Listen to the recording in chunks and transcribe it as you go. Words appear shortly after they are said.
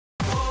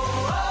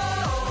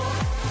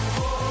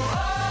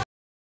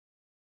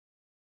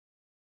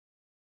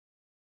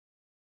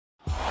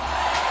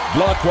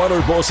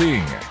Blackwater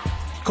Bossing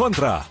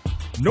kontra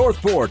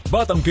Northport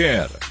Batang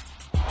Pier.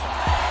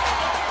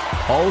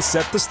 All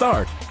set to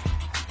start.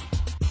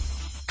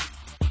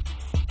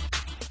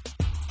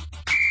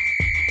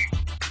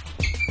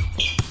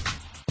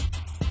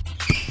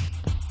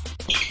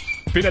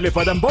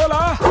 Pinalipad ang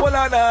bola.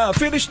 Wala na.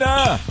 Finish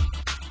na.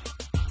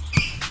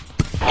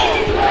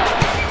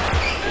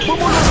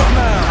 Bumulusok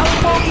na ang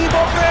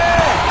pogi-boke.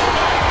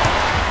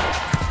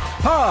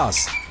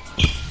 Pass.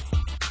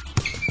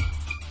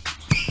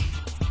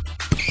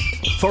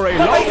 For a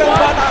long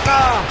bata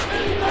ka.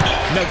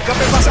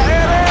 Nagkape pa sa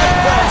ere.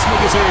 Advance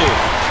magisi.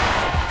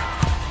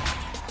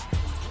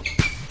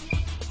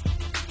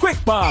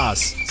 Quick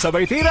pass.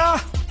 Sabay tira.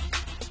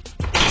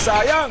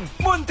 Sayang.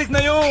 Muntik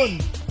na yun.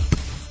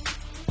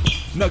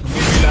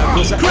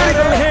 Nagmimilago sa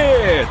critical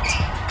hit.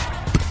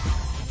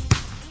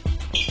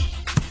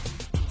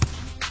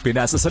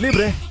 Pinasa sa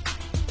libre.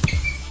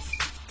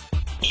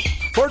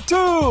 For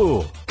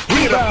two.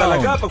 Hirap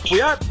talaga pag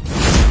puyat.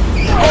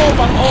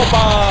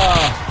 Opang-opa.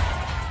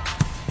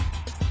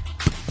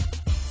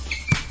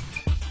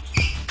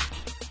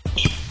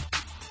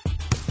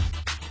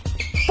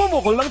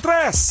 Pumukol ng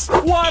tres.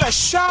 What a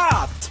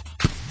shot!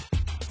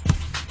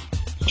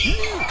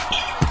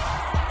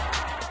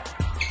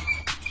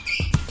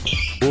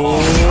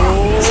 Oh!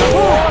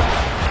 Sabot!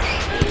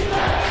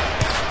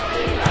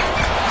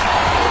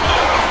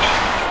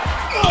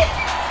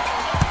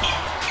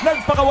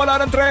 Nagpakawala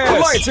ng tres.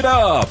 Lights it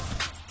up.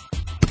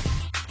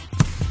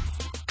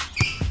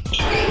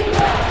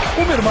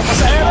 Pumirma pa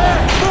sa ere.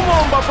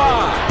 Bumomba pa.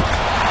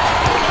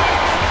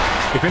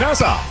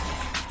 Ipinasa.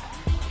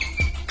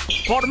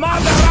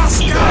 Formada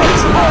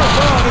Rascals. More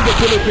fun in the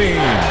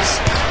Philippines.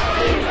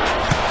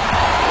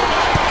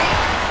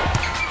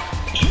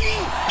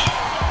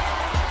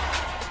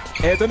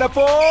 Eto na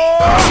po.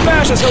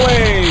 Smashes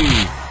away.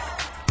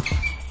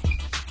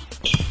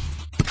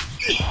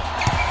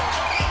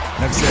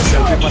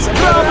 Nagseselfie pa sa...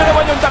 Grabe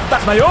naman yung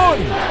taktak na yun.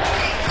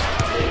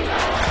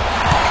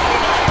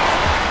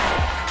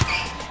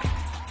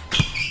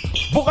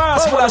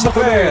 Bukas mula sa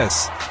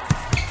tres.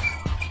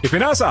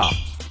 Ipinasa.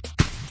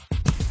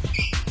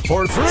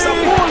 For three. Sa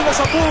pool na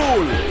sa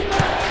pool.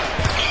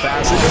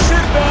 Fasten your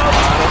seatbelt.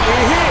 Parang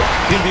ihi.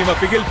 Hindi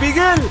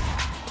mapigil-pigil.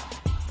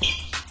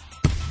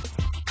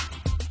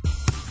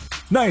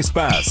 Nice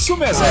pass.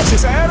 Sumesexy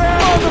sa ere.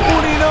 Ano po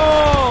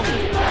ninong?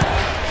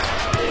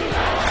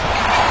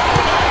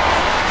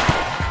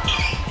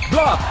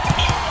 Block.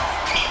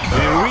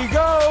 Here we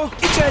go.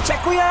 I-check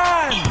ko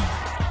yan.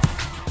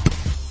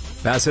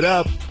 Pass it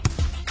up.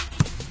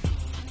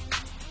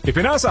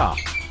 Ipinasa.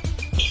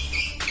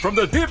 From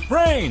the deep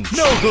range.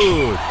 No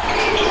good.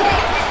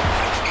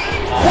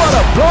 What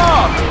a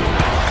block.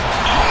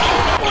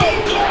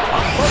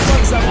 Ang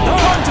pagbansang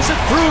punches it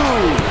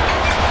through.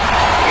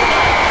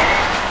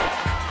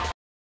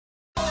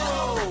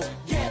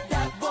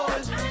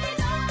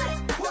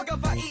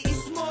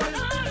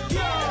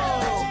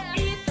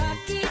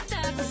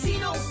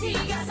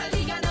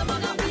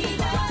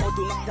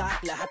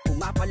 Lahat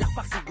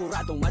pumapalakpak,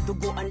 siguradong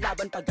madugo ang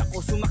laban pag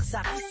ako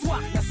sumaksak.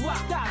 Swak na swak,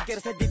 dagger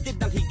sa dibdib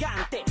ng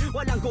higante.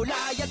 Walang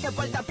Goliath sa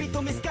baldapi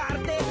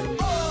tumiskarte.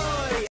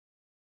 Oy!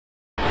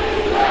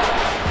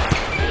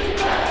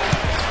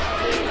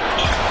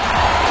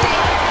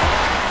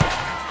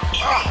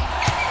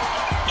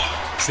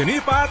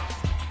 Sinipat.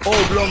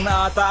 Oblong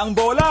na ata ang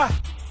bola.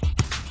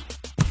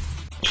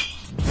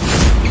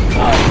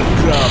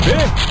 Grabe,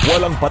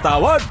 walang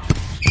patawad.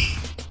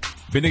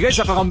 Binigay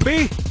sa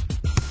kakampi.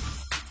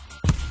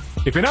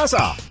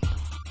 Ipinasa.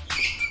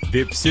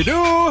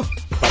 Dipsy-do.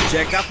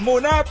 Pa-check up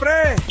muna,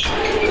 pre.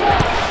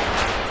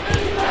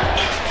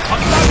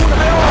 Magtago na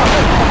kayo.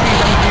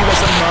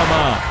 Pakilang-gilas ang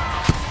mama.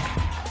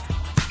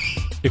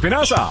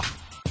 Ipinasa.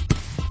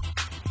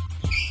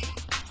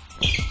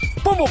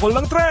 Pumukol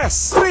ng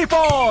tres. 3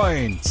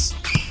 points.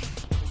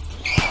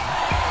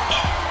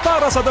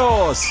 Para sa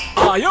dos.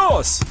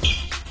 Ayos.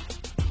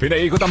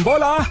 Pinaikot ang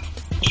bola.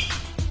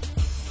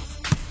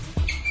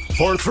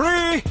 For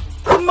 3.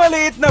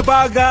 Maliit na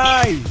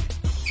bagay.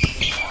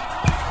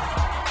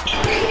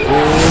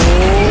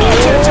 Oh!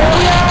 Cheche ko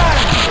yan!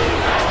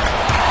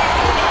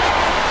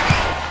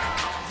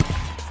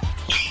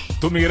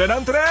 Tumira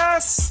ng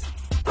tres.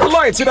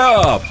 Lights it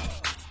up.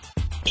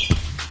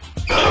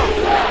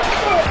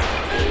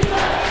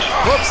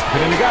 Oops,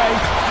 pinamigay.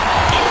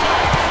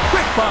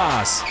 Quick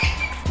pass.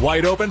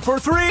 Wide open for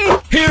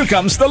 3. Here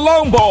comes the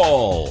long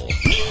ball.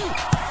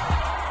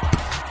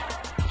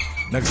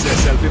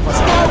 Nagse-selfie pa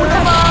sa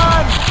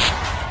naman.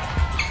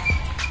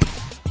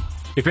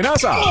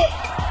 Ipinasa.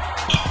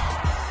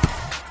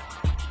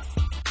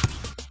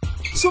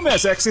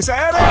 Sumesexy sa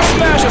ere.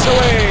 Smashes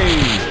away.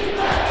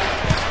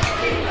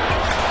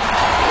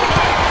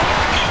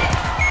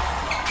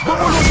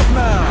 Bumulusok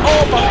na.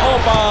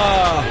 Opa-opa.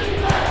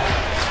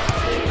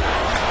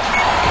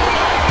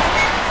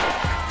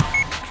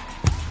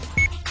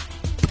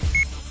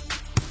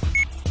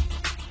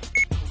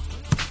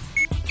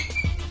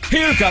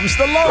 Here comes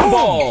the long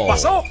ball.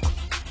 Pasok.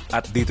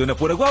 At dito na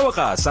po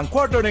nagwawakas ang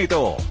quarter na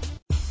ito.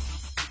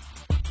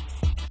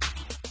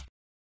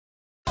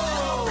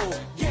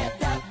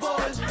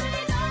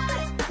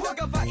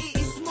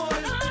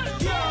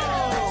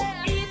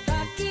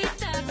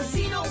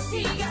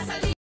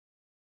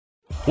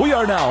 We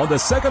are now on the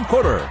second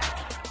quarter.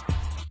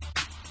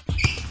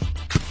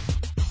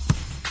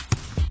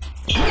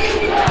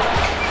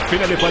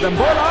 Pinalipad ang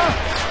bola.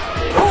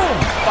 Boom!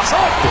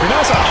 Pasok!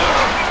 Ipinasa.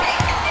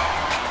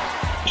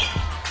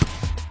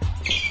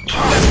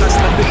 Lantas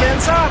ng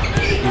depensa.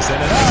 Isa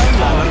na lang.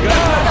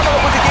 Lalargan.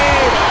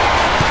 Nakapagputikit.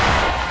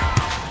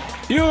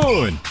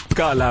 Yun!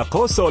 Kala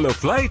ko solo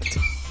flight.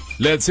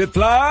 Let's it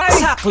fly!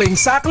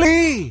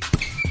 Sakling-sakli!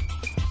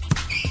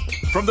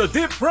 From the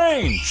deep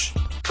range.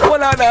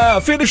 Wala na!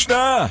 Finish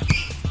na!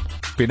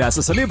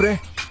 Pinasa sa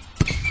libre.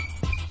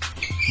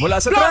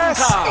 Mula sa tres.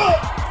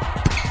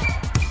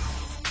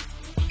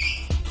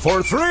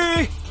 For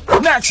three.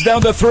 Knocks down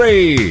the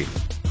three.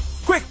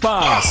 Quick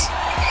pass.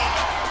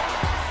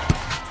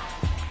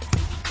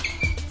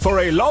 For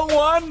a long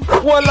one.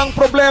 Walang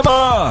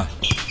problema.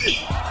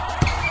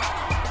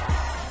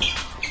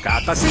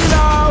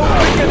 Kakasilaw.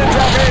 Bigyan ng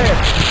jacket.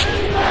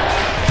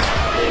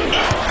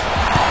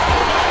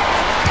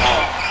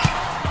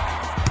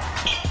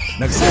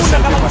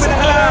 Nagsasalpi pa sa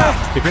kala.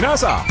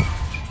 Ipinasa.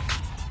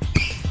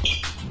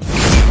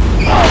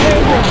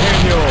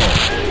 Henyo.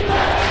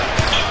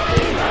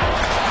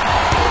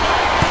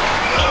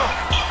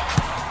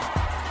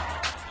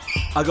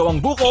 Agawang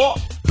buko.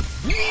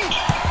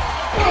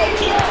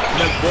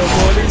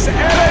 Nagboboling sa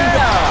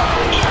area.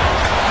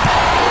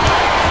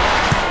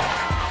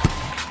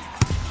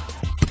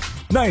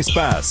 Nice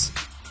pass.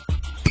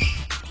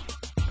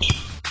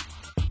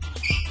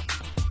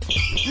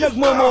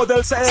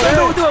 Nagmo-model sa area.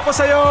 Saludo ako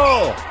sa'yo.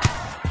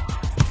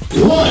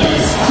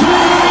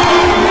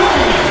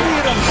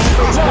 Tirang ng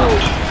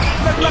Facebook.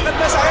 Naglakad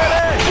na sa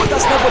area.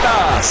 Butas na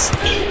butas.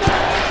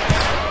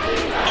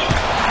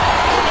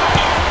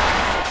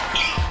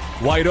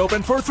 Wide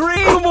open for three.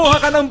 Kumuha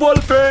ka ng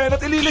ballpen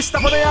at ililista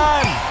ko na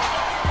yan.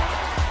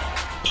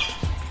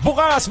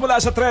 Bukas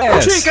mula sa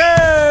tres.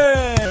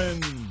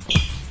 Chicken!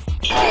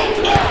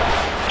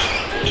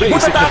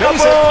 Basic na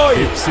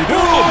basic.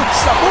 Ipsidum.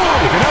 Sapul.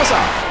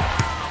 Ipinasa.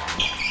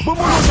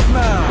 Bumulusok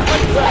na.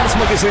 Advance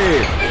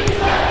mag-isip.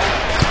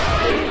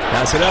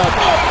 Pass it up.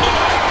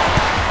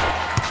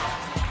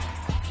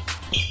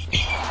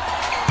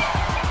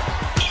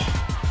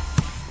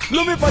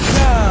 Lumipad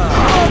na.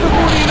 Ano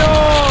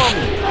Buninong?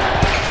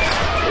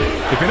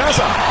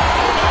 Ipinasa.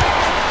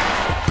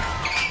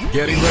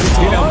 Getting ready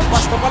to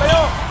Hinampas pa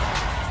palayo.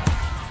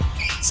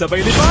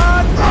 Sabay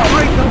lipad.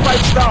 Break ng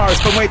 5 stars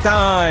pag may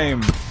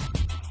time.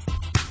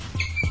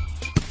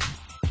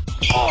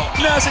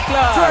 Nasa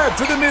clock. Thread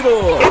to the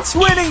middle. It's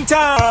winning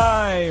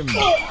time.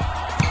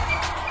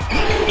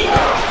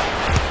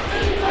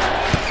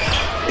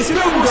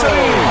 Isinubog sa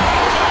ring.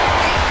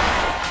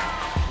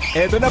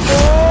 Eto na po.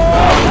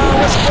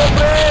 Awas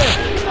pobre.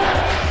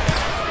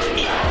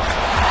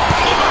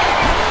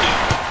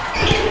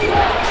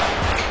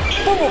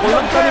 Pumukol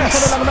ang tanim ka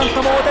na lang ng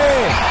kamote.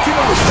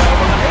 Kinumusta ang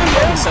mga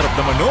alien. Sarap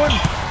naman nun.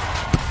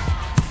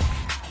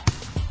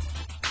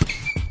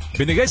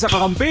 Binigay sa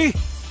kakampi.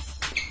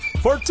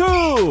 For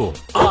two.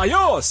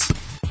 Ayos.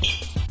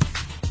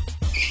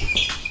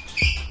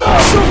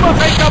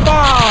 Sumakay ka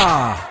ba?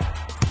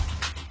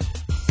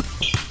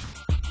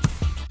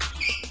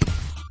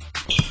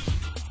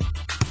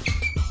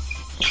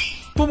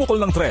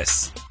 Pumukol ng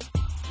tres.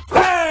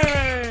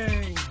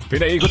 Bang!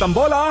 Pinaikot ang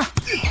bola.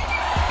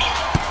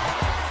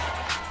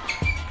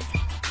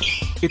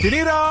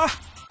 Itinira.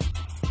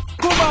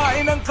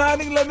 Kumain ng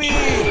kaning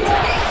lamig.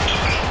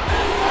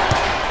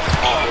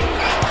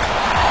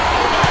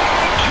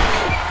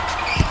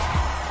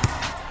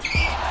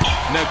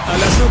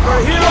 Nag-ala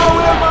superhero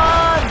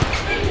naman.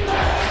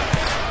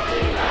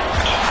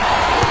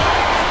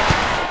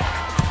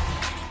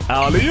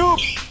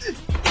 Alley-oop.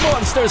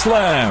 Monster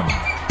slam.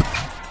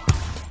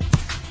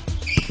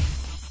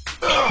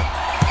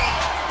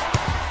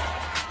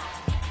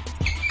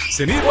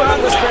 Sinipa ang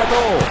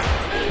respeto.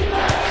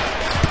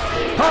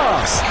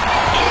 Pass.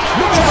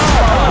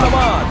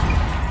 Lumabas.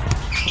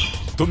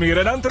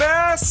 Tumira ng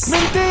tres.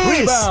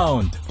 Mintis.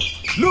 Rebound.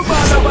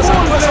 Lumalabas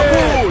ang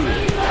pool.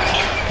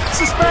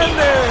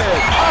 Suspended.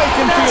 I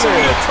can feel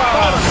it.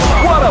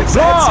 What a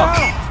block.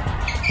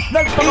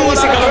 Nagpakawala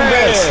ng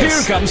tres.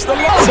 Here comes the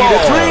long ball. See the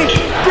three.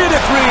 Get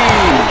it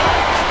free.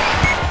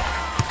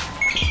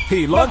 He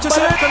launches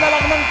it. Ka na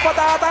lang ng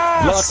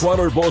patata.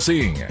 Blackwater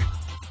bossing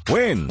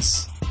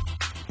wins.